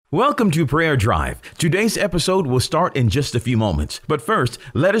Welcome to Prayer Drive. Today's episode will start in just a few moments. But first,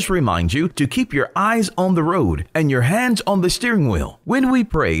 let us remind you to keep your eyes on the road and your hands on the steering wheel. When we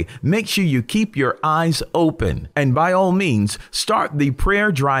pray, make sure you keep your eyes open. And by all means, start the Prayer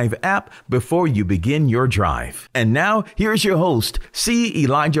Drive app before you begin your drive. And now, here's your host, C.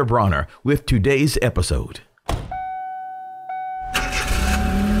 Elijah Bronner, with today's episode.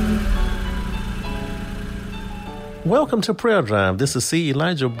 Welcome to Prayer Drive. This is C.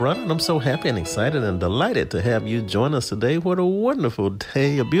 Elijah Bronner, and I'm so happy and excited and delighted to have you join us today. What a wonderful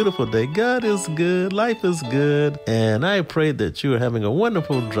day, a beautiful day. God is good, life is good, and I pray that you are having a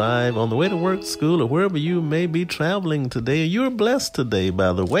wonderful drive on the way to work, school, or wherever you may be traveling today. You're blessed today,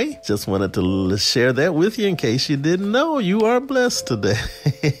 by the way. Just wanted to share that with you in case you didn't know. You are blessed today.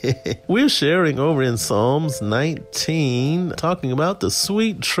 We're sharing over in Psalms 19, talking about the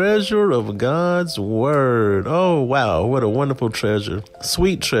sweet treasure of God's Word. Oh, wow, what a wonderful treasure.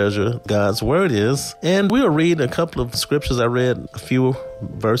 Sweet treasure, God's Word is. And we'll read a couple of scriptures. I read a few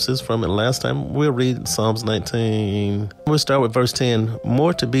verses from it last time. We'll read Psalms 19. We'll start with verse 10.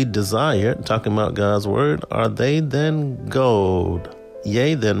 More to be desired, talking about God's Word, are they than gold,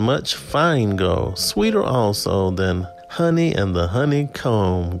 yea, than much fine gold, sweeter also than honey and the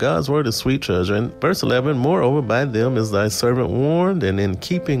honeycomb. God's word is sweet treasure. And verse 11, moreover, by them is thy servant warned, and in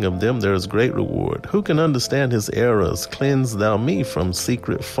keeping of them there is great reward. Who can understand his errors? Cleanse thou me from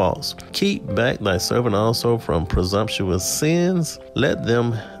secret faults. Keep back thy servant also from presumptuous sins. Let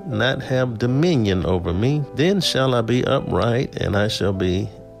them not have dominion over me. Then shall I be upright, and I shall be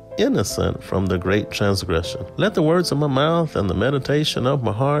innocent from the great transgression. Let the words of my mouth and the meditation of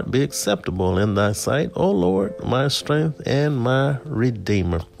my heart be acceptable in thy sight, O Lord, my strength and my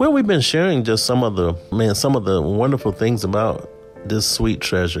redeemer. Well, we've been sharing just some of the wonderful things about this sweet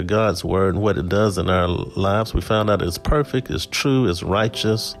treasure, God's Word, and what it does in our lives. We found out it's perfect, it's true, it's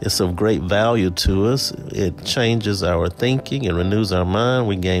righteous, it's of great value to us. It changes our thinking and renews our mind.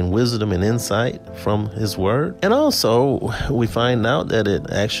 We gain wisdom and insight from His Word. And also, we find out that it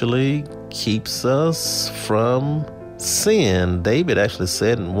actually keeps us from sin. David actually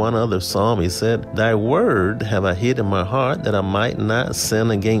said in one other psalm, he said, thy word have I hid in my heart that I might not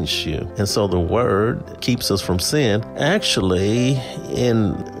sin against you. And so the word keeps us from sin. Actually,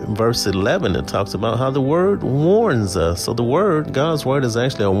 in verse 11, it talks about how the word warns us. So the word, God's word, is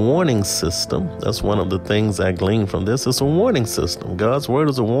actually a warning system. That's one of the things I gleaned from this. It's a warning system. God's word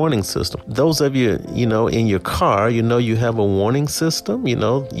is a warning system. Those of you, in your car, you have a warning system.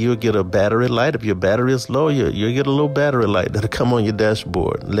 You'll get a battery light. If your battery is low, you'll get a little battery light that'll come on your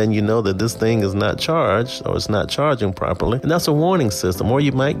dashboard, letting you know that this thing is not charged or it's not charging properly. And that's a warning system. Or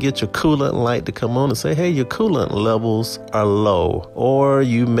you might get your coolant light to come on and say, hey, your coolant levels are low. Or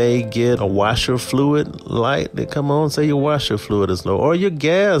you may get a washer fluid light to come on and say your washer fluid is low. Or your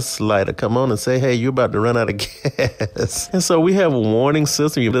gas light to come on and say, hey, you're about to run out of gas. And so we have a warning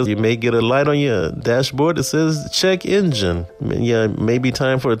system. You may get a light on your dashboard that says check engine. Yeah, maybe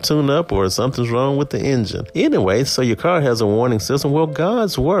time for a tune-up or something's wrong with the engine. Anyway, so your car has a warning system. Well,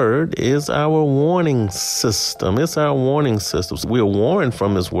 God's word is our warning system. It's our warning system. We're warned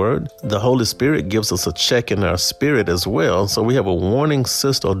from His word. The Holy Spirit gives us a check in our spirit as well. So we have a warning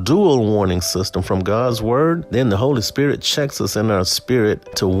system, a dual warning system from God's word. Then the Holy Spirit checks us in our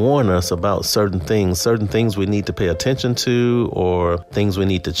spirit to warn us about certain things we need to pay attention to, or things we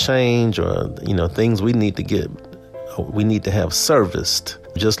need to change, or, things we need to have serviced.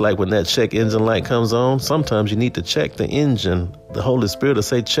 Just like when that check engine light comes on, sometimes you need to check the engine. The Holy Spirit will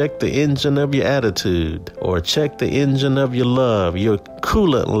say, check the engine of your attitude, or check the engine of your love. Your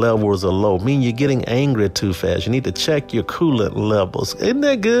coolant levels are low, meaning you're getting angry too fast. You need to check your coolant levels. Isn't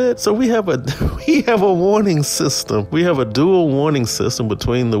that good? So we have a warning system. We have a dual warning system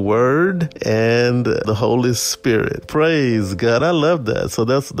between the Word and the Holy Spirit. Praise God. I love that. So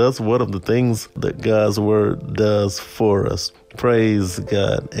that's one of the things that God's Word does for us. Praise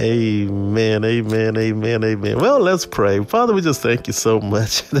God. Amen, amen, amen, amen. Well, let's pray. Father, we just thank you so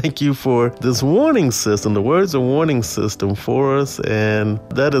much. Thank you for this warning system. The word's a warning system for us, and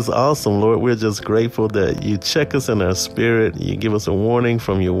that is awesome, Lord. We're just grateful that you check us in our spirit. You give us a warning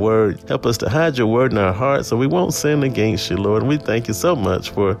from your word. Help us to hide your word in our hearts so we won't sin against you, Lord. And we thank you so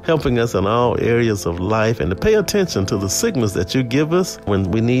much for helping us in all areas of life and to pay attention to the signals that you give us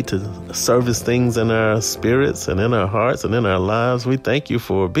when we need to service things in our spirits and in our hearts and in our lives. We thank you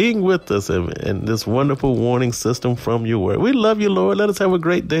for being with us in this wonderful warning system from your word. We love you, Lord. Let us have a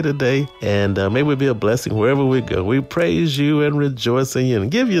great day today, and may we be a blessing wherever we go. We praise you and rejoice in you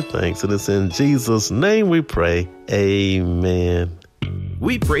and give you thanks. And it's in Jesus' name we pray. Amen.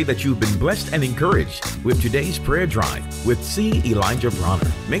 We pray that you've been blessed and encouraged with today's prayer drive with C. Elijah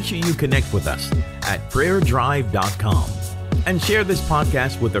Bronner. Make sure you connect with us at prayerdrive.com and share this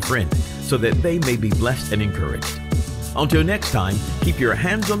podcast with a friend so that they may be blessed and encouraged. Until next time, keep your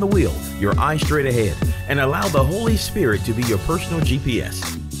hands on the wheel, your eyes straight ahead, and allow the Holy Spirit to be your personal GPS,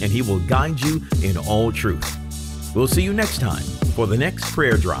 and He will guide you in all truth. We'll see you next time for the next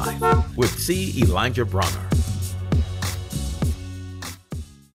prayer drive with C. Elijah Bronner.